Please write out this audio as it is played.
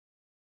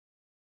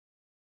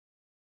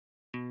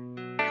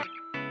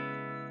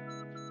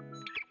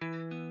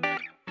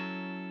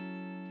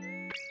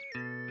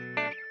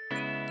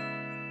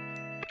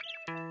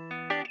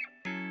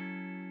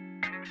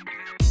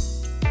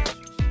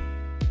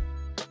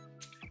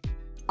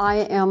I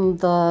am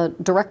the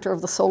director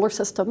of the solar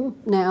system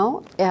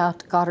now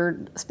at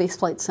Goddard Space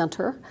Flight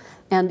Center.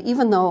 And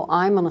even though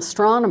I'm an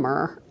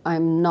astronomer,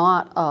 I'm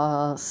not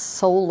a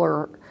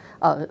solar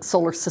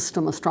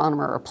system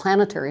astronomer or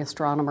planetary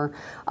astronomer.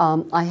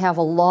 I have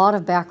a lot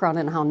of background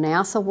in how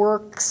NASA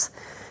works,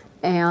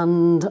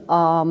 and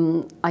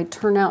I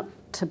turn out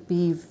to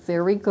be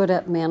very good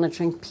at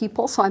managing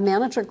people. So I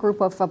manage a group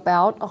of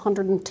about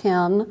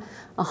 110.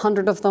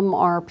 100 of them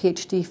are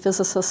PhD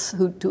physicists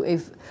who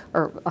do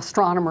or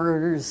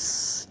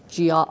astronomers,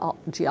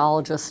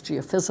 geologists,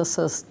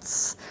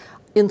 geophysicists,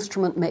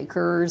 instrument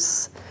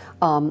makers,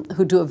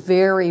 who do a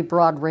very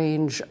broad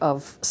range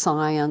of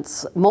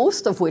science,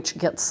 most of which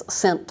gets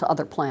sent to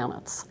other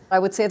planets. I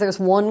would say there's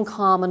one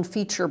common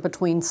feature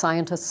between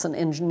scientists and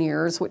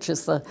engineers, which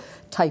is the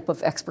type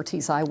of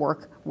expertise I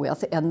work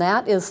with, and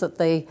that is that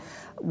they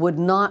would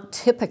not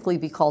typically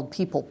be called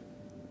people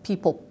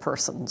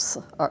persons,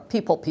 or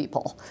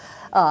people.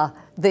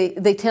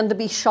 They tend to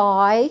be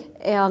shy,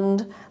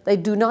 and they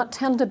do not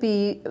tend to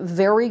be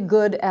very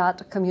good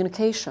at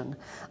communication.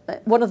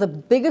 One of the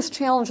biggest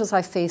challenges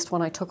I faced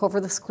when I took over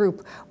this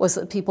group was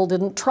that people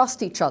didn't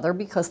trust each other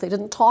because they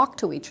didn't talk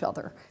to each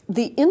other.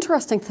 The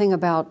interesting thing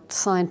about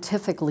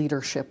scientific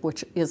leadership,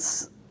 which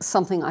is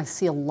something I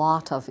see a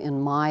lot of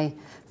in my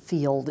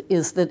field,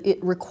 is that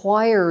it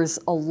requires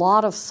a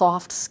lot of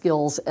soft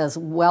skills as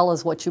well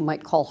as what you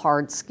might call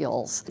hard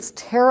skills. It's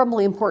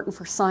terribly important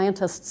for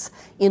scientists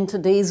in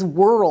today's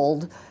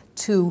world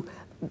to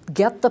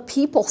get the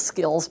people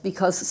skills,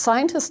 because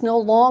scientists no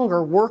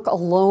longer work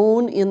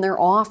alone in their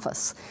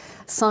office.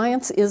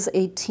 Science is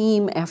a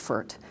team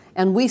effort,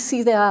 and we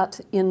see that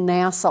in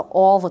NASA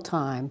all the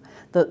time.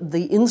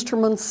 The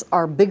instruments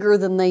are bigger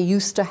than they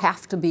used to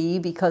have to be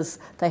because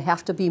they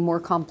have to be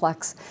more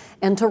complex.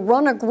 And to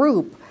run a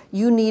group,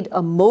 you need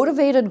a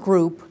motivated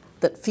group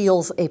that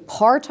feels a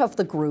part of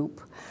the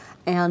group,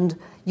 and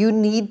you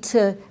need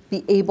to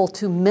be able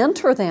to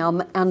mentor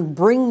them and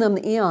bring them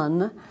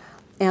in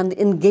and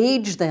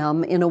engage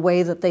them in a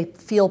way that they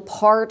feel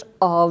part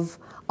of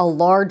a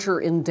larger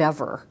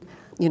endeavor.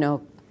 You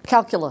know,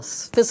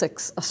 calculus,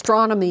 physics,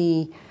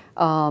 astronomy,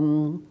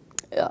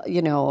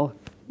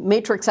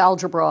 matrix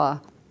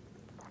algebra,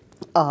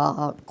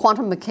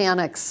 quantum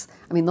mechanics.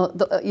 I mean,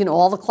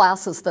 all the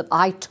classes that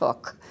I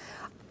took.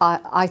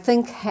 I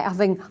think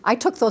I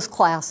took those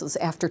classes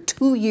after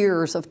 2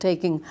 years of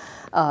taking,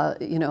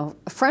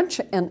 French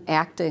and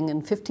acting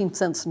and 15th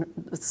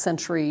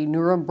century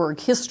Nuremberg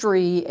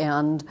history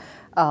and,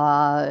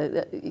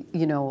 a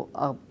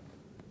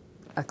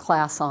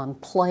class on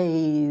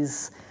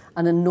plays,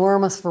 an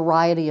enormous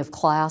variety of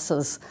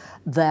classes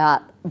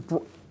that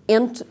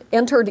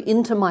entered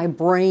into my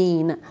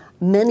brain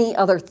many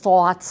other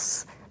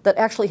thoughts that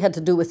actually had to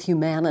do with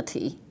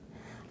humanity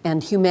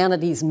and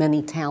humanity's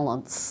many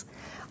talents.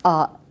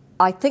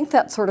 I think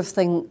that sort of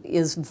thing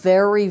is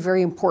very,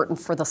 very important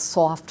for the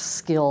soft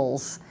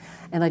skills,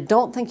 and I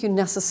don't think you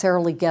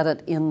necessarily get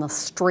it in the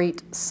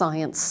straight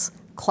science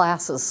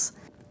classes.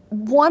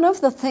 One of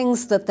the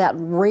things that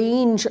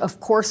range of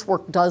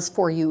coursework does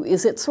for you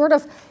is it sort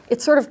of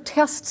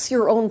tests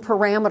your own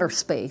parameter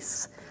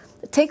space.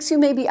 It takes you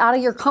maybe out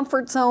of your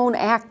comfort zone.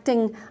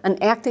 An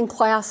acting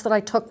class that I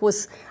took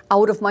was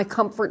out of my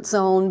comfort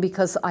zone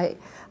because I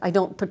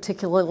don't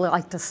particularly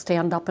like to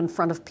stand up in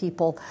front of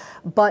people.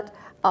 But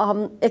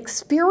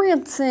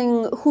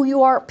experiencing who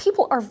you are,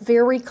 people are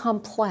very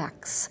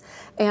complex.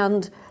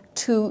 And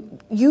to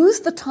use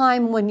the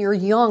time when you're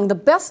young, the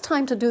best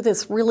time to do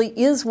this really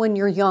is when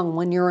you're young,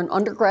 when you're an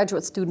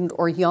undergraduate student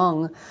or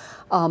young.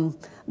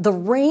 The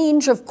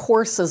range of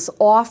courses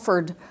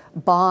offered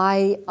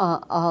by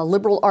a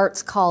liberal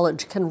arts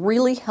college can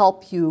really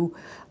help you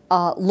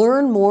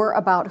learn more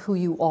about who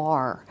you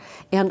are.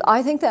 And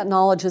I think that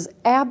knowledge is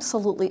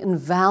absolutely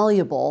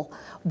invaluable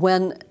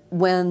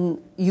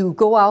when you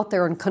go out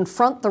there and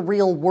confront the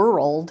real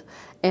world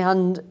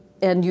and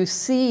you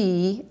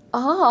see,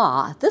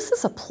 this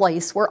is a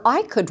place where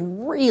this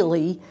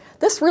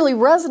really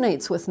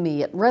resonates with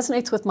me. It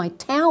resonates with my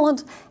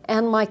talent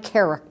and my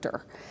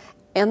character.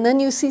 And then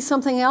you see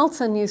something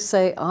else and you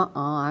say,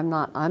 I'm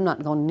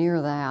not going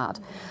near that.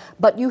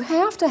 But you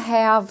have to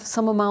have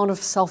some amount of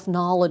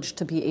self-knowledge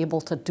to be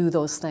able to do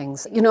those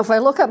things. You know, if I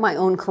look at my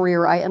own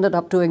career, I ended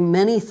up doing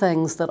many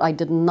things that I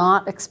did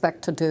not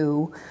expect to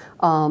do.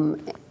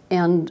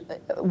 And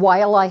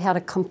while I had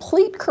a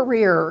complete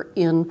career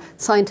in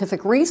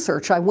scientific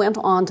research, I went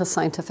on to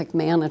scientific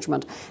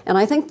management. And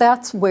I think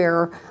that's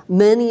where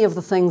many of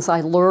the things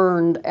I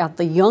learned at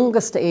the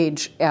youngest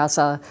age as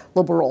a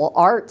liberal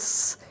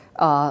arts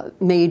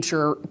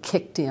major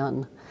kicked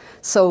in.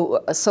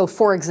 So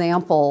for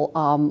example,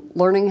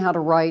 learning how to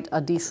write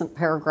a decent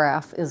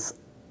paragraph is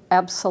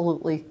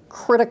absolutely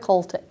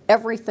critical to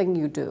everything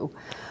you do.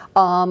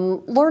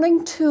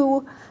 Learning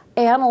to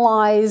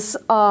analyze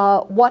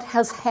what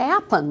has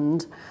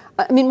happened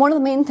I mean, one of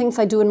the main things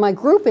I do in my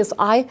group is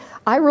I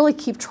really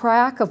keep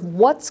track of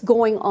what's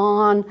going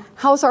on,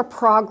 how's our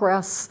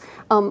progress.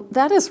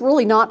 That is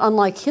really not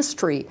unlike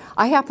history.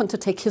 I happen to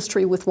take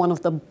history with one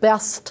of the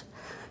best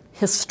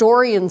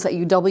historians at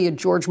UW,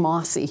 George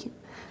Mossey,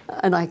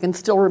 and I can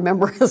still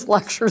remember his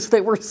lectures.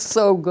 They were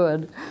so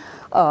good.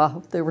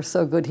 They were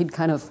so good. He'd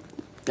kind of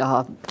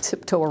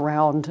tiptoe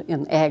around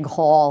in Ag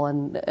Hall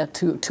and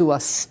to a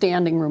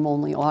standing room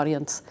only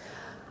audience.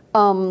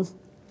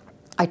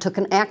 I took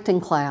an acting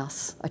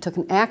class. I took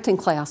an acting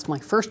class my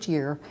first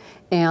year,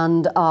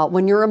 and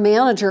when you're a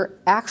manager,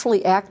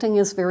 actually acting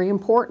is very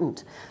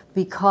important,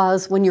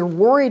 because when you're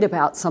worried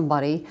about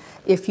somebody,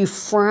 if you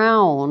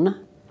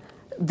frown,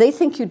 they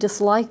think you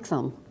dislike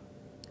them.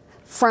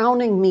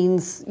 Frowning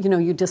means, you know,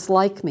 you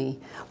dislike me.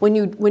 When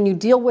you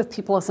deal with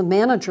people as a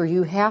manager,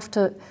 you have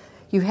to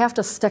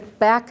step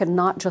back and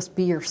not just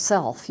be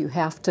yourself. You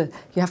have to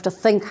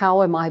think,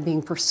 how am I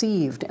being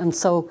perceived? And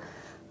so,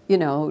 you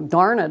know,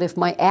 darn it, if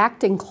my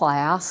acting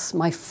class,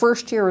 my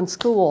first year in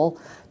school,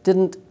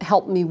 didn't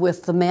help me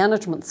with the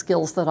management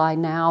skills that I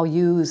now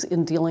use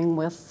in dealing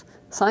with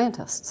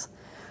scientists.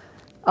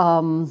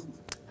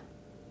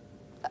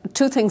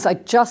 Two things I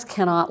just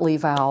cannot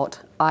leave out.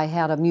 I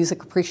had a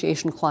music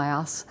appreciation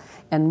class,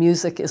 and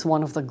music is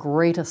one of the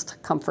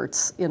greatest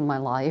comforts in my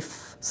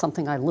life,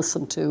 something I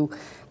listen to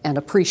and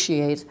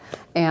appreciate.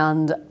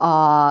 And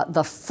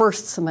the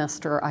first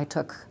semester I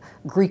took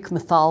Greek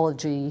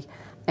mythology,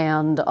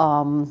 and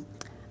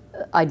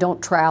I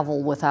don't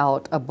travel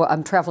without a book.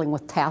 I'm traveling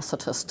with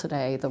Tacitus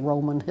today, the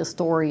Roman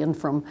historian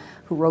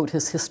who wrote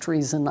his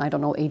histories in, I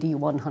don't know, AD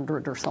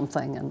 100 or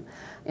something,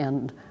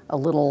 and a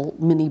little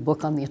mini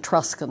book on the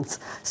Etruscans.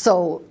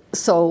 So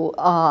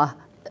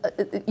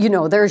you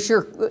know, there's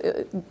your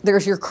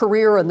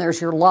career and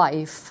there's your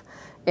life,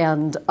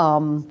 and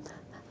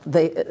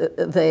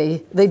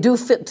they do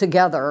fit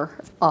together.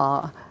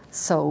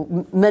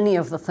 So many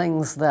of the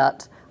things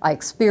that I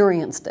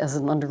experienced as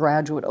an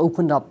undergraduate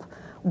opened up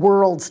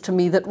worlds to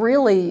me that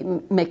really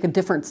make a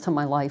difference to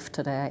my life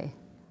today.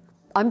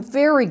 I'm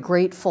very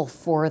grateful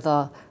for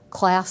the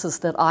classes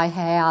that I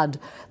had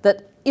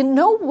that in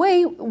no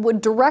way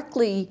would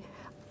directly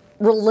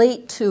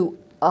relate to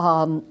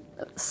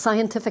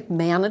scientific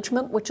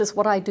management, which is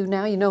what I do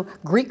now. You know,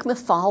 Greek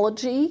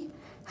mythology,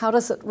 how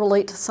does it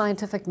relate to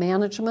scientific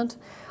management?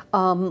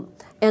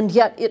 And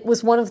yet it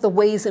was one of the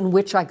ways in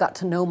which I got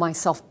to know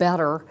myself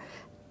better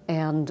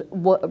and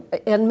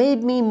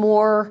made me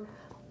more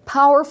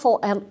powerful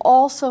and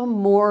also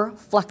more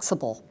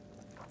flexible.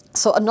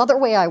 So another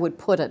way I would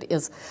put it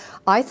is,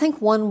 I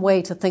think one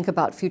way to think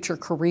about future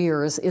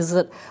careers is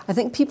that I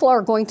think people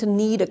are going to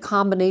need a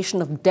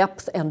combination of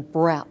depth and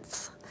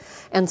breadth.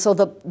 And so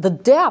the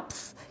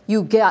depth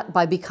you get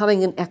by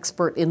becoming an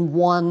expert in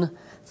one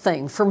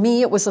thing. For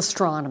me, it was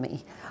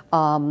astronomy.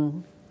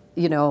 You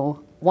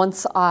know,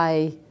 once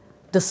I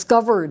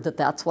discovered that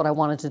that's what I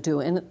wanted to do,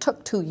 and it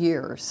took 2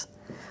 years,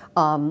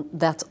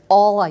 that's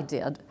all I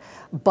did.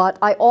 But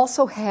I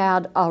also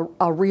had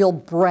a real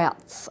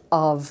breadth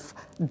of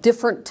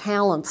different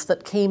talents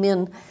that came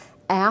in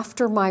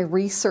after my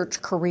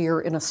research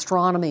career in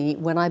astronomy.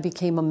 When I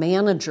became a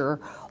manager,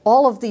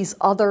 all of these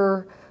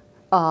other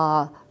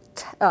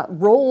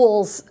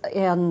roles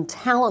and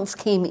talents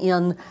came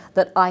in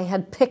that I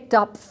had picked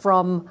up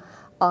from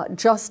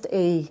just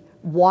a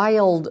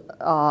wild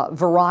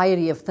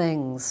variety of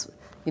things.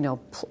 You know,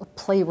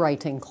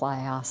 playwriting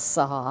class,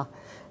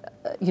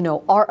 you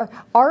know,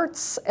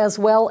 arts as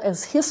well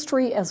as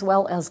history as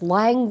well as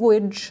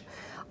language.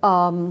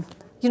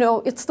 You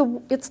know, it's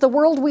the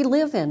world we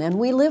live in, and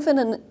we live in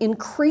an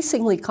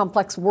increasingly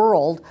complex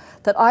world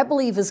that I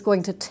believe is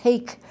going to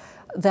take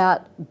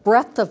that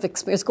breadth of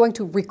experience, going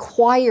to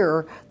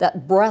require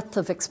that breadth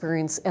of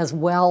experience as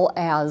well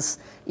as,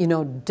 you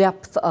know,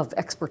 depth of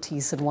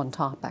expertise in one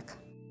topic.